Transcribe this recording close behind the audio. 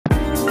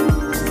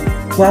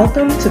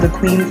Welcome to the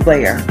Queen's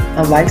Lair,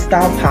 a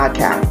lifestyle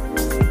podcast.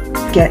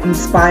 Get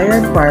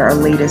inspired by our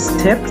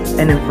latest tips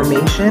and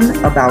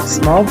information about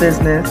small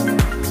business,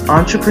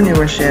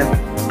 entrepreneurship,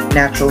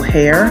 natural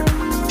hair,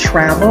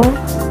 travel,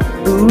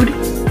 food,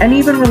 and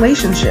even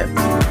relationships.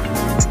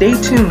 Stay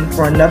tuned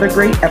for another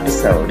great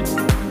episode.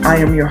 I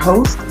am your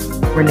host,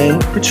 Renee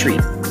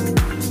Patrice.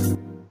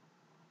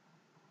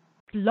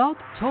 Blog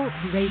Talk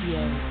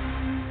Radio.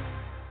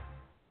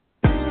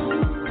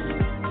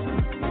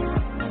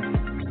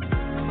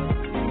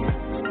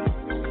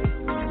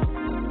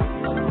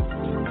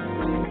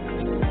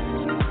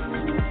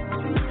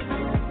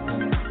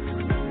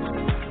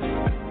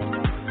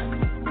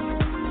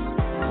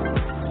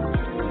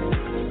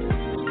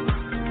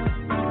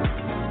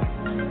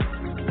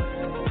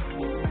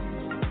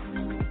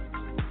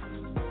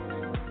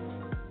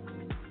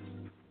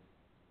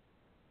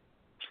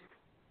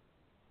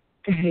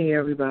 Hey,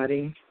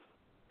 everybody.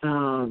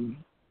 I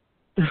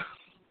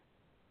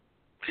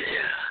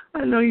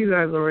know you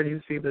guys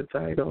already see the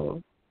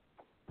title.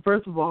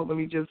 First of all, let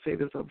me just say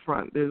this up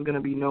front. There's going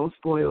to be no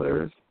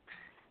spoilers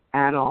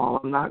at all.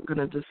 I'm not going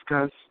to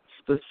discuss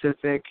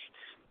specific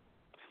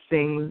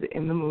things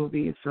in the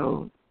movie,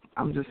 so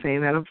I'm just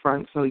saying that up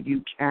front. So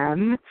you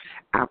can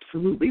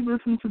absolutely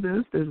listen to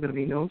this. There's going to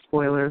be no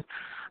spoilers.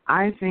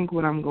 I think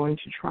what I'm going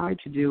to try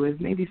to do is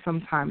maybe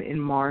sometime in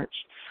March,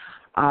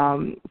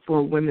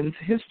 for Women's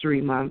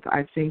History Month,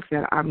 I think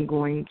that I'm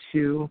going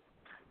to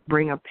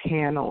bring a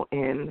panel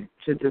in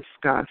to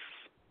discuss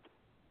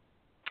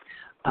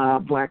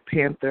Black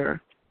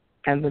Panther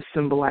and the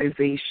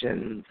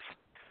symbolizations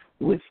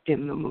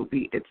within the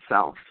movie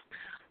itself.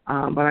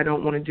 But I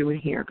don't want to do it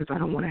here because I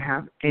don't want to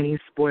have any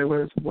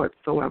spoilers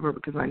whatsoever,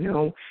 because I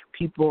know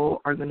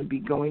people are going to be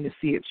going to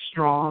see it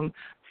strong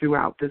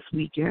throughout this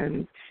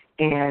weekend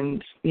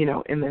and, in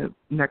the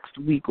next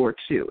week or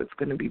two. It's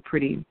going to be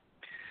pretty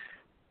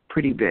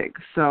big.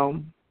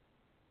 So,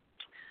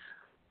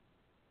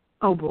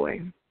 oh boy,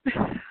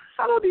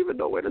 I don't even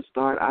know where to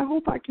start. I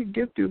hope I can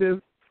get through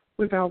this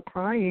without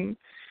crying.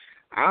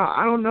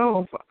 I don't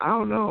know.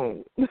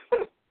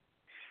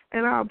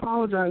 And I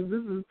apologize.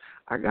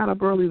 I got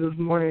up early this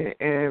morning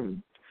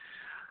and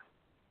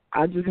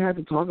I just had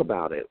to talk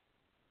about it.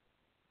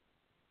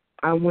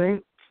 I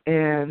went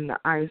and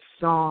I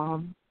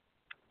saw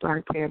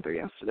Black Panther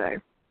yesterday.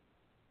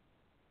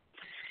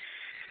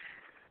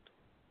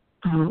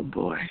 Oh,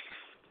 boy.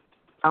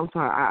 I'm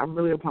sorry. I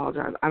really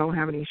apologize. I don't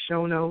have any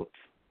show notes.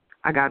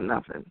 I got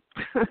nothing.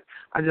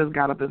 I just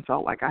got up and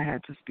felt like I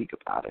had to speak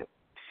about it.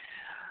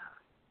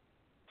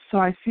 So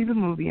I see the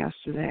movie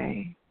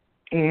yesterday,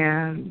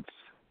 and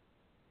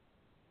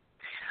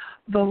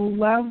the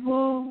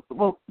level,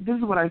 this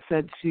is what I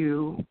said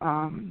to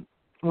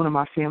one of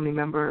my family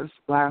members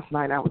last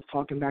night. I was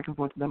talking back and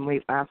forth with them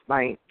late last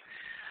night,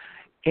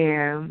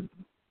 and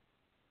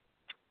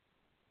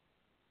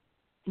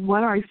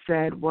what I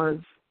said was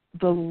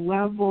the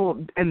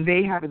level, and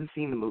they haven't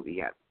seen the movie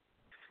yet.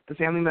 The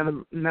family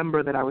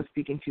member that I was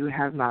speaking to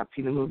has not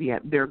seen the movie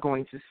yet. They're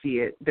going to see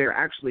it. They're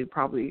actually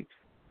probably,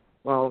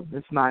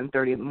 it's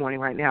 9:30 in the morning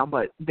right now,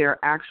 but they're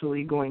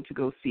actually going to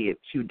go see it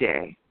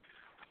today.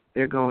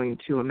 They're going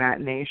to a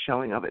matinee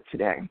showing of it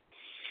today.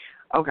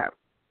 Okay.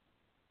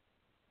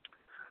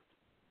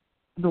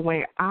 The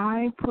way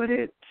I put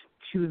it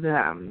to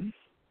them,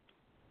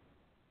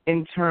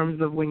 in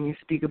terms of when you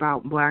speak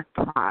about Black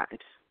pride,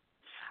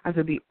 I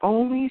said the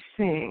only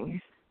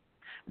thing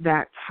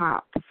that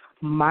tops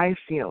my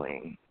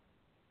feeling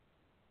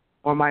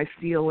or my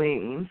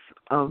feelings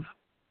of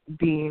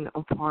being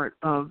a part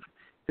of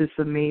this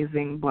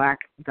amazing Black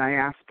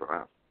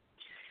diaspora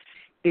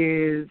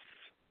is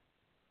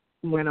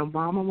when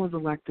Obama was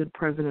elected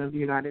President of the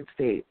United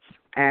States,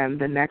 and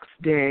the next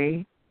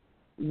day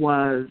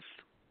was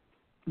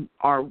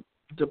our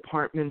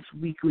department's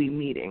weekly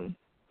meeting.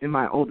 This is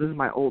my old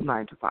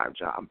 9-to-5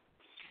 job.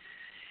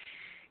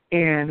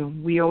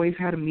 And we always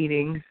had a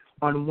meeting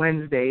on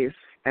Wednesdays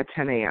at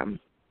 10 a.m.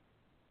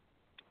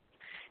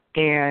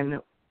 And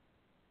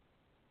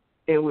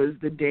it was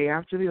the day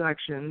after the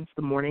elections,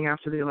 the morning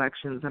after the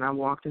elections, and I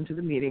walked into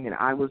the meeting, and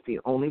I was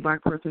the only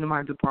Black person in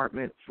my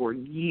department for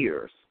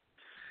years.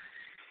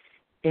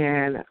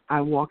 And I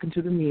walk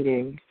into the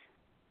meeting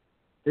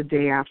the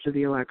day after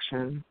the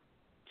election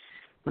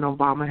when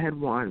Obama had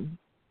won.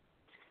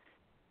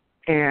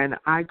 And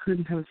I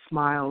couldn't have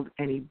smiled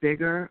any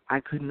bigger.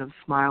 I couldn't have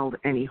smiled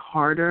any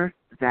harder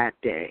that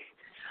day.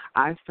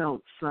 I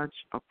felt such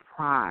a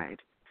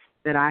pride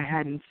that I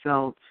hadn't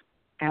felt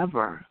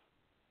ever.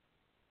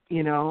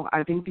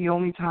 I think the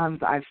only times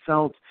I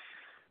felt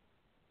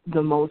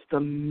the most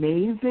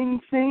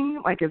amazing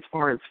thing, like as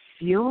far as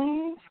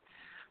feelings,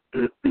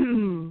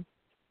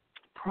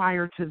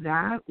 prior to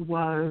that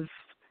was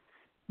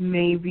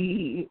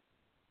maybe,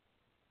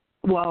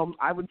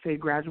 I would say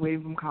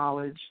graduating from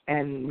college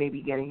and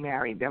maybe getting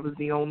married. That was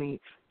the only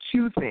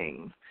two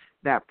things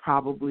that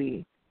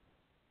probably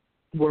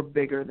were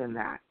bigger than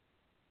that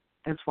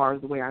as far as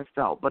the way I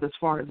felt. But as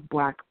far as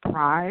Black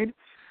pride,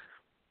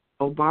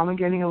 Obama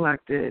getting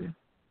elected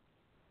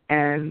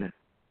and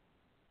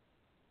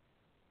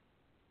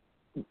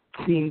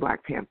seeing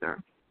Black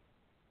Panther.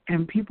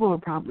 And people are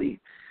probably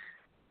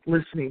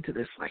listening to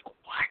this like,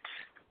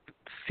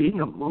 what?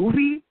 Seeing a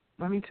movie?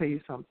 Let me tell you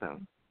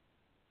something.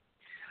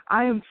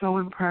 I am so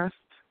impressed,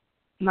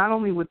 not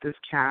only with this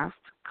cast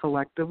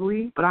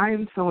collectively, but I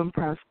am so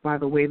impressed by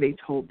the way they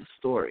told the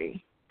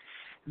story.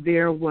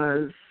 There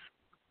was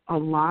a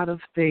lot of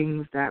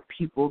things that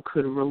people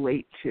could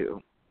relate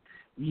to,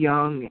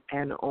 young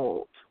and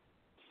old.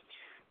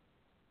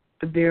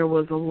 There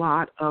was a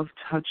lot of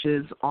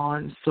touches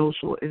on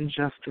social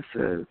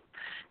injustices.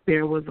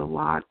 There was a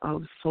lot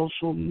of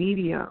social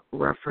media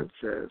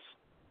references.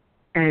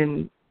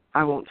 And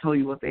I won't tell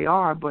you what they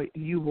are, but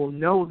you will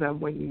know them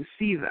when you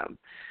see them.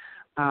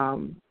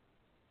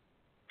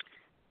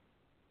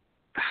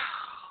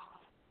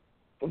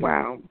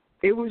 Wow.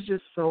 It was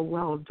just so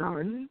well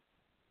done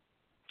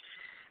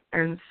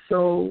and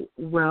so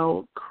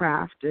well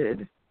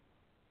crafted.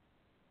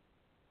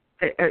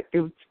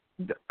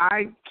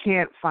 I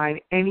can't find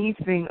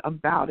anything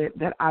about it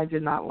that I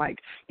did not like.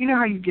 You know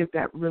how you get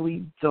that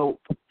really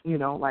dope,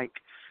 like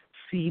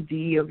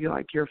CD of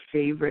your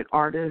favorite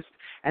artist,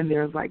 and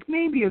there's like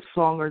maybe a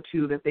song or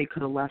two that they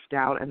could have left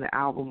out and the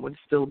album would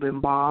still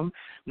been bomb?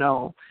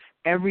 No,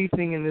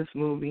 everything in this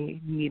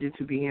movie needed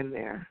to be in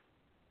there,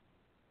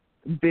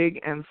 big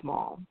and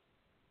small.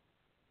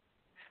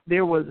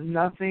 There was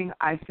nothing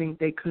I think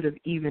they could have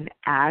even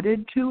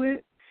added to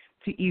it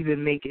to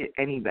even make it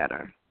any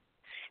better.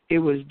 It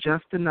was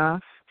just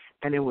enough,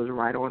 and it was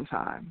right on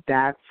time.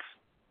 That's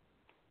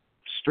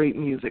straight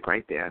music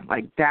right there.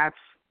 Like, that's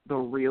the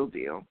real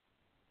deal.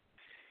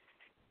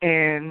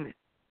 And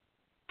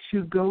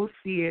to go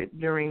see it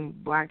during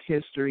Black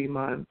History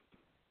Month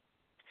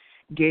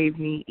gave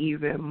me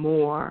even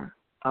more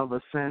of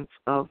a sense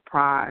of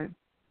pride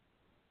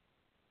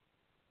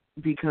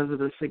because of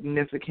the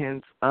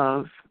significance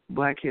of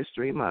Black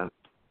History Month.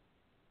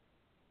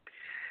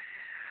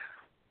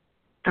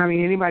 I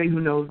mean, anybody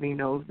who knows me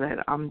knows that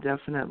I'm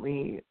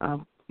definitely,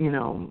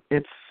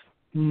 it's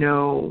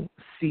no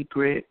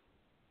secret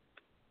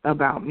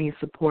about me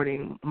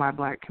supporting my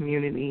Black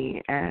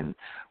community and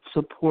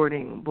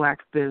supporting Black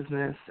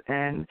business,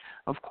 and,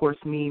 of course,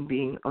 me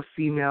being a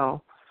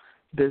female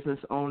business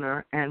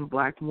owner and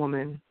Black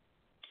woman.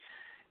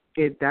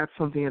 That's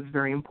something that's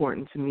very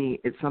important to me.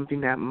 It's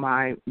something that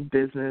my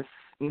business,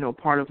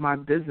 part of my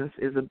business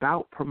is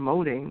about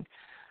promoting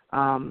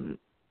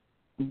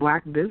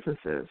Black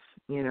businesses,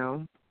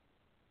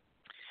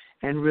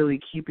 and really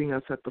keeping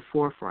us at the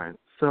forefront.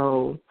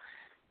 So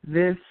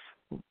this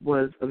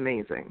was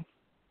amazing.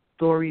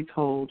 Story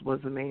told was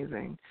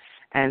amazing.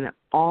 And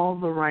all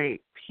the right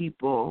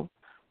people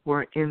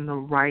were in the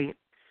right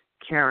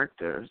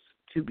characters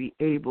to be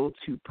able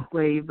to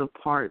play the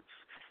parts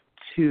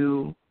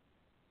to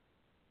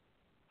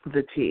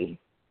the T.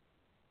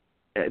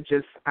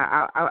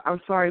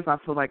 I'm sorry if I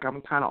feel like I'm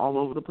kind of all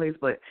over the place,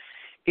 but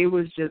it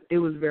was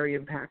very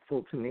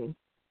impactful to me.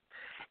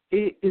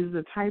 It is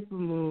the type of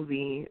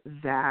movie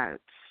that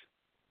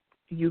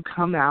you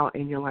come out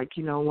and you're like,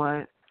 you know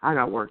what? I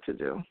got work to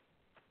do.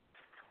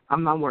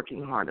 I'm not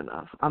working hard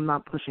enough. I'm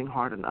not pushing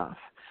hard enough.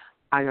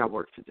 I got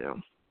work to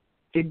do.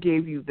 It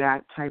gave you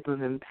that type of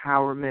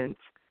empowerment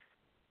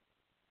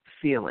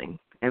feeling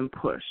and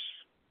push.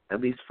 At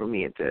least for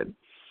me it did.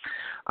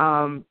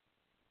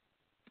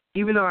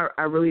 Even though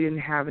I really didn't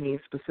have any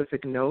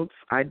specific notes,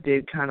 I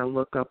did kind of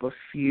look up a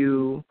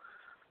few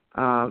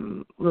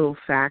little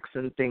facts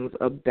and things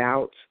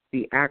about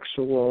the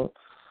actual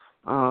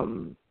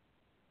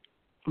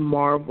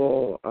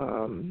Marvel.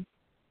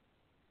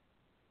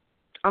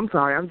 I'm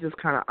sorry,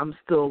 I'm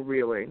still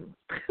reeling.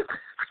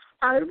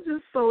 I'm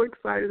just so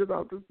excited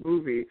about this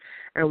movie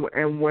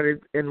and what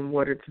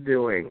it's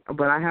doing.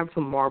 But I have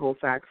some Marvel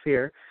facts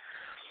here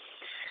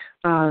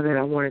that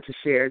I wanted to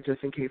share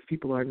just in case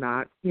people are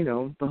not,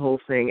 the whole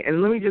thing.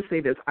 And let me just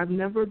say this. I've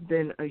never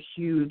been a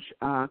huge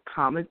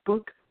comic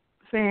book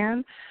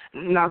fan.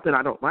 Not that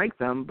I don't like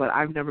them, but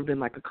I've never been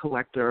like a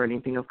collector or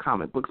anything of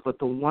comic books. But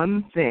the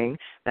one thing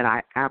that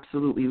I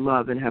absolutely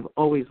love and have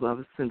always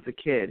loved since a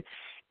kid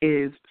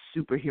is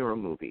superhero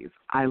movies.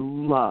 I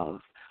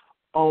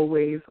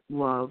always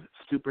love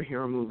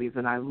superhero movies,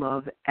 and I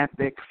love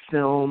epic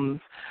films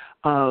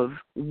of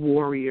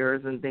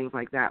warriors and things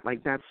like that.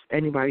 Like, that's,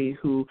 anybody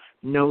who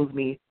knows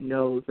me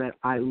knows that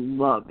I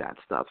love that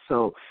stuff.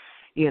 So,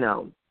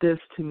 this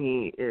to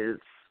me is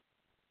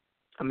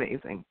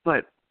amazing.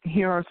 But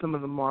here are some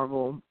of the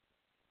Marvel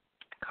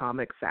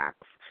comic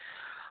facts.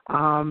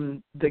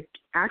 The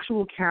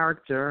actual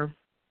character,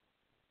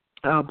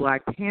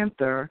 Black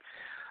Panther,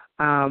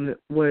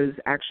 was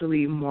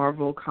actually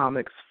Marvel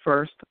Comics'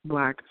 first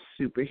Black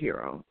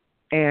superhero.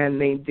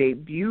 And they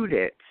debuted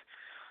it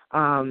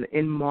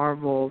in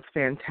Marvel's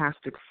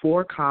Fantastic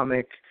Four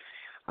comic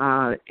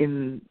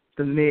in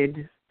the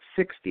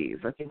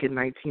mid-'60s, I think in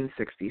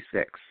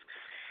 1966.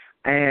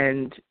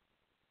 And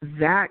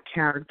that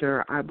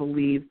character, I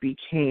believe,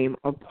 became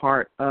a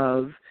part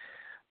of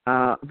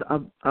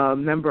a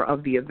member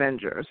of the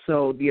Avengers.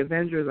 So the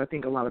Avengers, I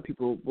think a lot of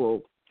people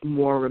will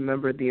more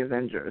remember the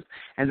Avengers,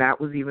 and that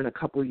was even a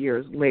couple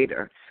years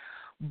later.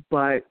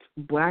 But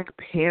Black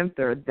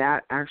Panther,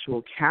 that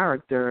actual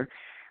character,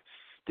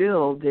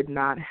 still did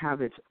not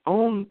have its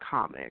own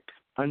comic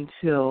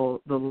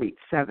until the late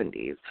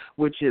 70s,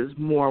 which is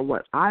more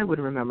what I would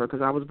remember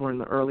because I was born in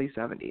the early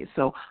 70s.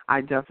 So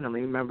I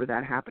definitely remember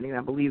that happening.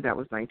 I believe that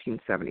was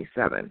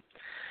 1977.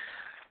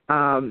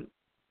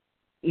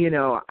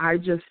 I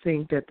just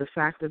think that the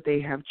fact that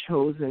they have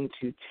chosen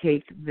to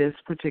take this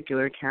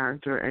particular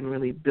character and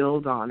really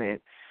build on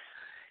it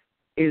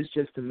is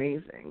just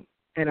amazing.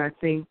 And I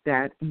think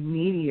that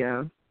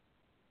media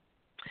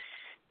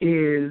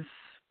is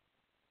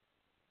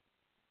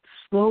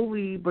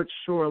slowly but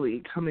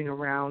surely coming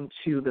around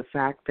to the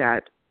fact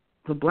that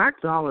the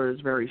black dollar is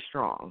very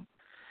strong.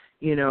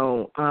 We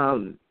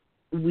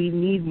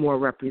need more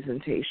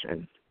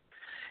representation.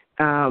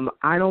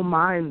 I don't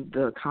mind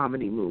the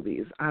comedy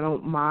movies. I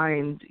don't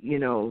mind,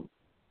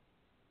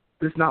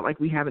 it's not like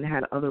we haven't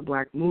had other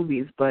black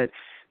movies, but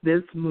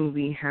this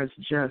movie has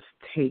just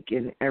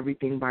taken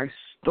everything by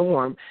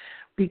storm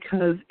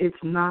because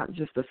it's not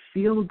just a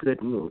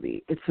feel-good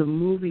movie. It's a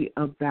movie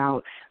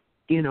about,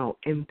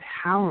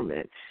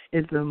 empowerment.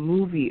 It's a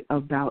movie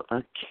about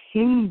a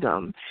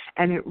kingdom,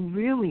 and it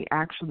really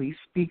actually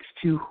speaks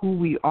to who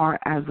we are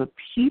as a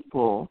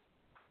people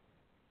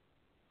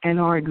and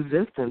our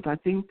existence. I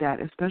think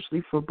that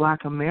especially for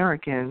Black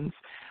Americans,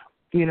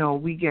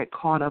 we get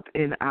caught up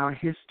in our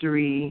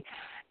history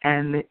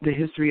and the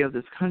history of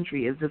this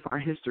country as if our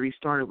history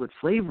started with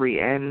slavery,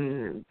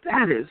 and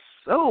that is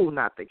so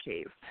not the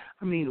case.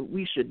 I mean,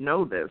 we should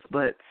know this,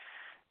 but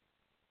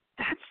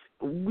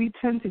we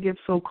tend to get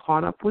so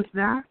caught up with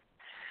that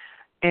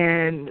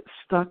and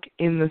stuck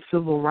in the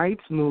civil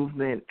rights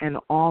movement and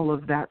all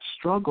of that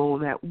struggle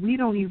that we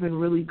don't even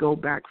really go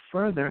back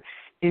further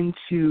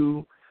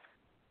into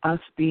us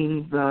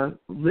being the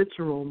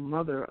literal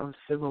mother of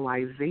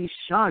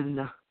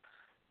civilization,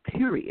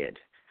 period.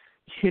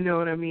 You know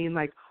what I mean?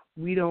 Like,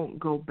 we don't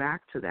go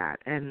back to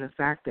that. And the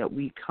fact that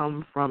we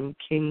come from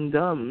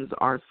kingdoms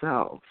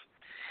ourselves.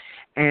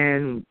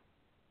 And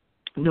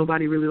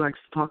nobody really likes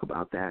to talk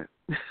about that.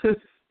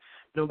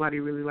 Nobody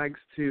really likes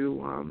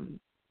to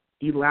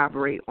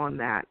elaborate on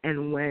that.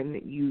 And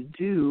when you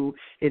do,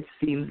 it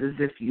seems as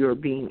if you're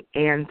being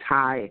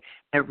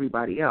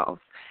anti-everybody else.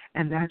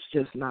 And that's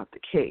just not the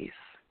case.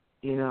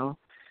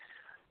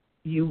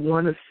 You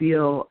want to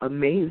feel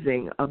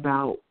amazing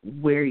about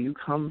where you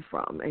come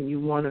from, and you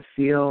want to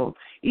feel,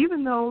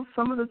 even though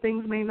some of the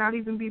things may not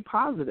even be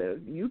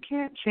positive, you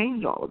can't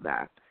change all of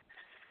that.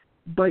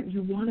 But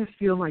you want to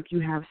feel like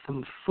you have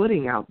some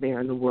footing out there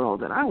in the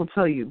world. And I will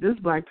tell you, this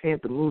Black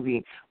Panther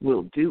movie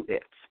will do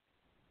it.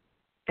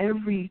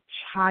 Every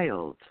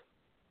child,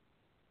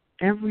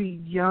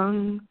 every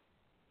young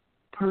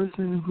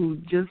person who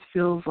just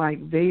feels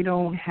like they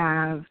don't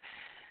have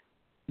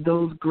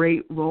those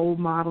great role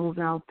models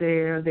out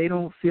there, they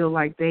don't feel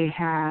like they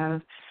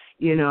have,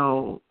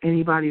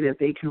 anybody that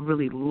they can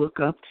really look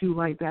up to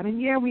like that. And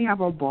yeah, we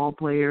have our ball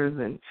players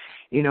and,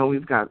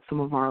 we've got some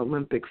of our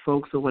Olympic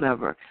folks or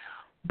whatever.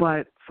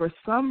 But for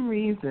some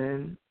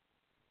reason,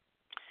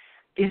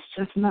 it's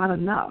just not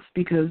enough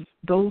because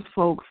those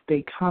folks,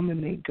 they come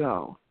and they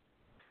go.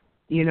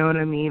 You know what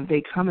I mean?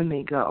 They come and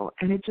they go.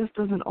 And it just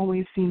doesn't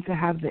always seem to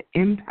have the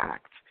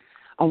impact,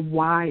 a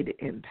wide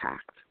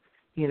impact,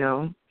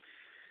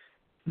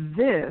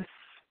 This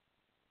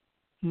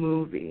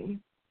movie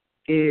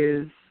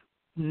is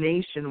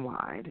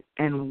nationwide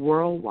and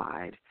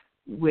worldwide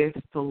with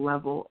the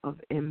level of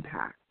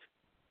impact.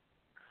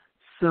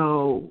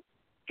 So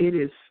it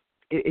is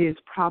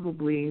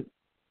probably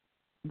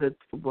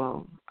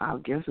I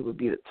guess it would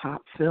be the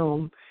top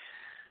film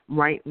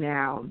right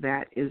now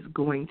that is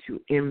going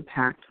to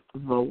impact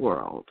the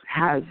world,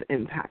 has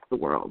impacted the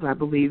world. I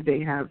believe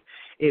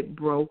it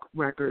broke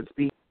records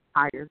being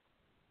higher.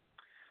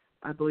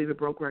 I believe it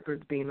broke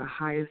records being the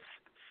highest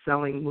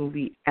selling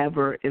movie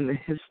ever in the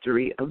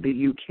history of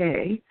the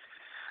UK.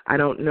 I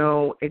don't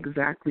know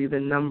exactly the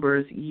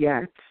numbers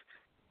yet.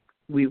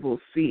 We will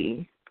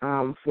see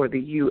for the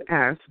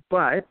US,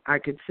 but I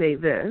could say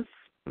this.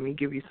 Let me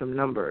give you some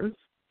numbers.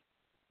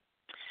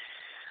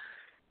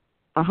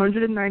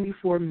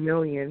 194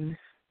 million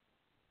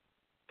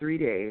 3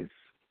 days.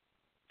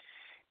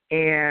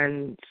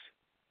 And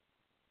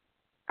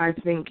I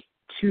think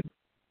to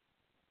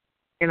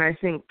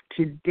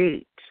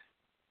date,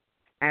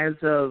 as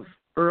of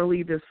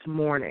early this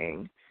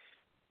morning,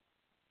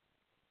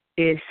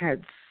 it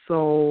had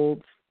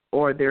sold,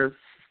 or they're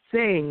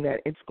saying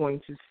that it's going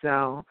to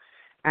sell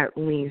at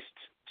least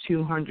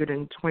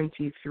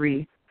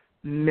 $223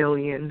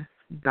 million.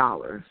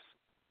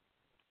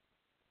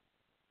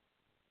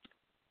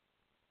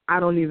 I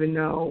don't even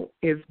know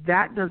if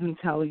that doesn't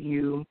tell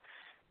you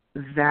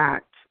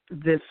that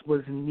this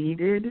was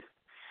needed.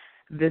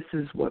 This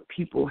is what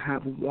people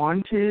have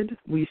wanted.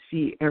 We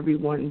see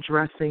everyone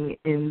dressing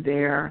in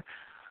their,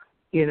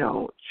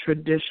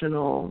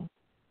 traditional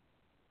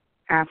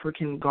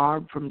African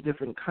garb from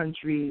different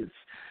countries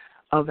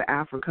of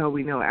Africa.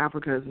 We know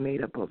Africa is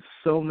made up of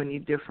so many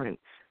different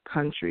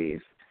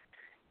countries.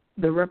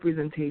 The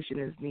representation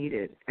is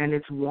needed, and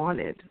it's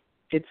wanted.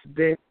 it's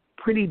been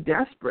pretty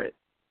desperate,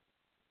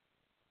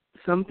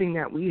 something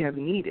that we have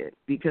needed,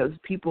 because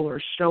people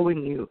are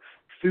showing you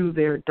through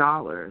their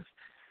dollars,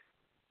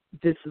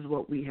 this is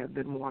what we have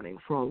been wanting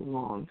for a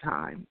long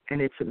time,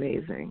 and it's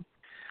amazing.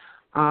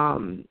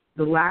 The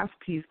last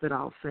piece that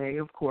I'll say,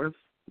 of course,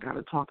 got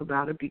to talk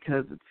about it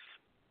because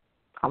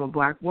I'm a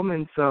black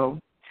woman, so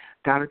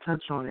got to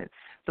touch on it.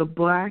 The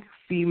black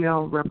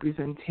female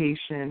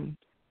representation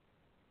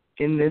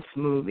in this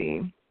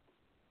movie,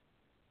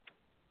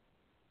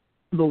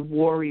 the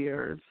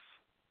warriors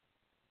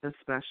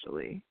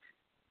especially,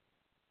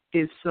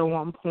 is so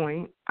on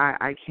point.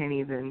 I can't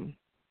even,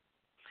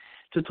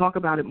 to talk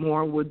about it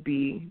more would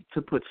be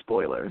to put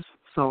spoilers,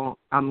 so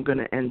I'm going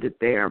to end it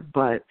there,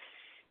 but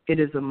it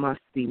is a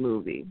must-see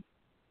movie.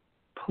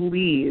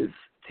 Please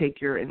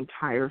take your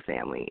entire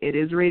family. It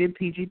is rated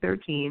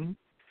PG-13,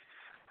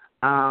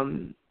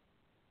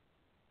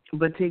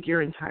 but take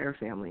your entire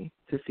family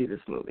to see this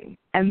movie.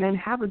 And then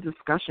have a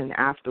discussion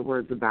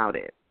afterwards about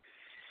it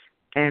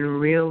and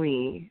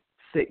really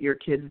sit your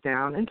kids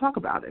down and talk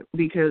about it,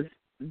 because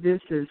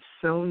this is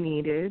so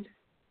needed,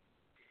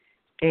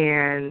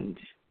 and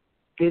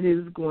it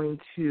is going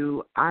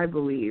to, I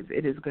believe,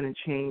 it is going to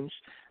change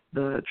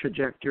the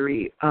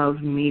trajectory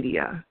of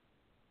media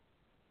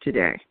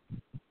today.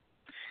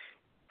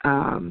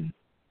 I'm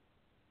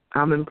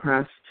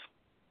impressed.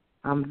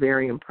 I'm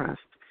very impressed.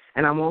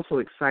 And I'm also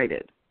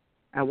excited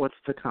at what's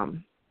to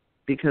come,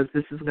 because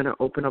this is going to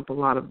open up a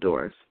lot of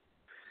doors.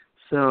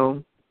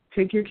 So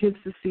take your kids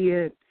to see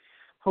it.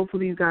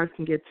 Hopefully you guys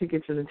can get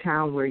tickets in the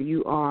town where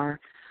you are.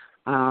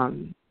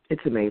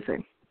 It's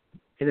amazing.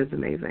 It is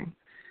amazing.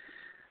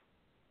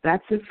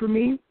 That's it for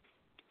me.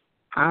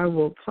 I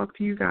will talk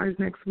to you guys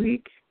next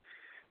week.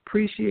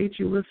 Appreciate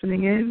you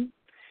listening in.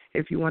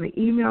 If you want to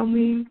email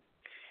me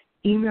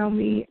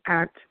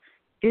at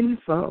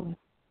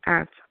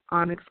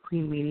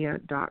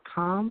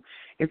info@onyxcleanmedia.com.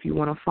 If you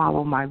want to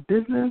follow my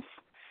business,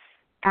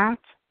 at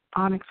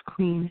Onyx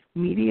Clean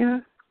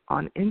Media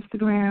on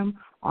Instagram,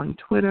 on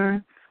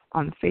Twitter,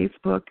 on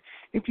Facebook.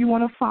 If you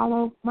want to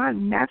follow my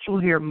natural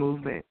hair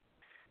movement,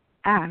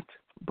 at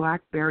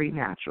Blackberry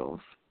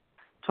Naturals.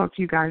 Talk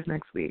to you guys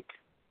next week.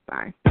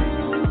 Bye.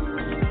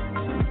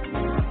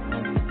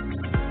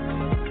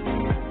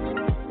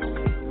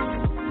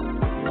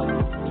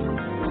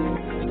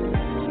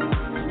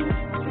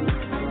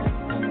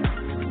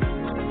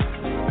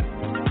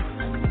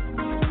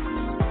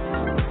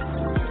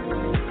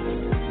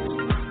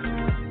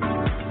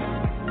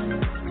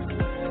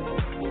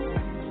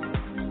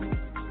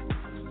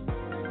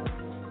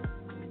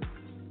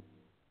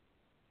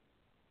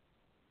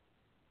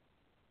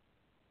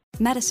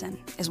 Medicine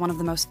is one of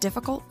the most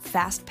difficult,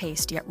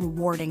 fast-paced, yet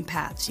rewarding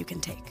paths you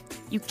can take.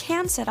 You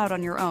can set out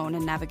on your own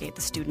and navigate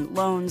the student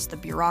loans, the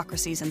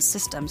bureaucracies, and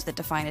systems that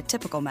define a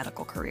typical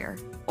medical career.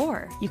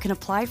 Or you can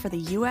apply for the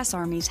U.S.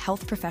 Army's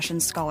Health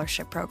Professions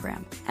Scholarship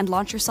Program and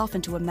launch yourself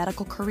into a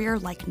medical career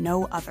like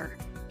no other.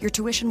 Your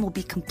tuition will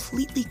be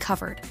completely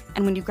covered,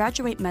 and when you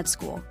graduate med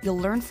school, you'll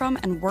learn from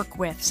and work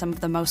with some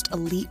of the most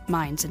elite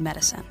minds in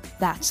medicine.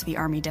 That's the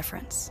Army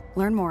difference.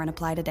 Learn more and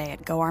apply today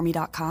at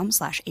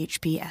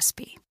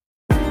goarmy.com/HPSP.